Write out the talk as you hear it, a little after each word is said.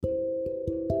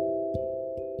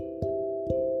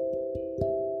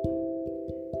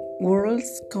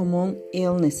World's common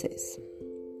illnesses: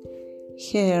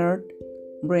 heart,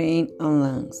 brain, and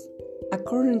lungs.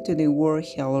 According to the World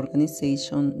Health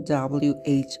Organization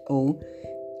 (WHO),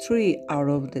 3 out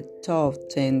of the top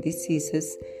 10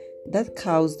 diseases that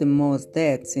cause the most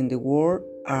deaths in the world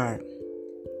are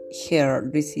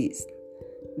heart disease.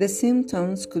 The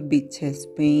symptoms could be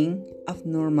chest pain,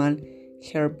 abnormal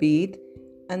heartbeat,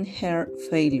 and heart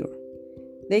failure.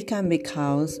 They can be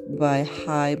caused by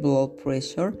high blood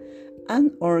pressure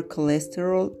and/or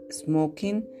cholesterol,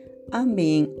 smoking, and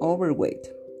being overweight.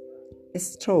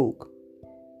 Stroke.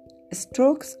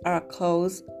 Strokes are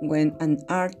caused when an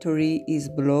artery is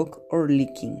blocked or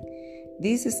leaking.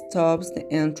 This stops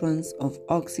the entrance of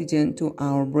oxygen to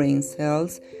our brain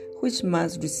cells, which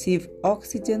must receive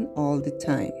oxygen all the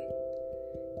time.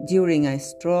 During a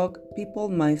stroke, people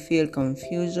might feel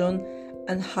confusion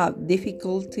and have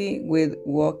difficulty with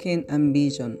walking and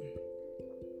vision.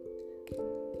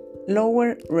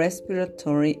 Lower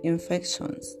respiratory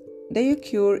infections. They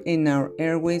occur in our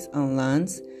airways and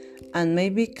lungs and may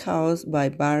be caused by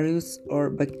virus or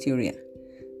bacteria.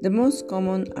 The most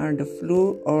common are the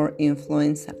flu or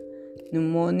influenza,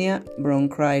 pneumonia,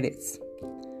 bronchitis.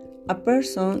 A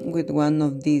person with one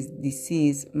of these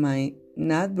diseases might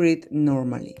not breathe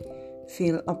normally,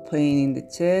 feel a pain in the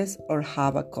chest, or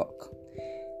have a cough.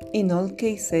 In all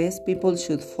cases, people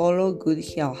should follow good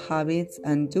health habits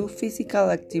and do physical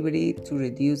activity to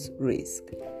reduce risk.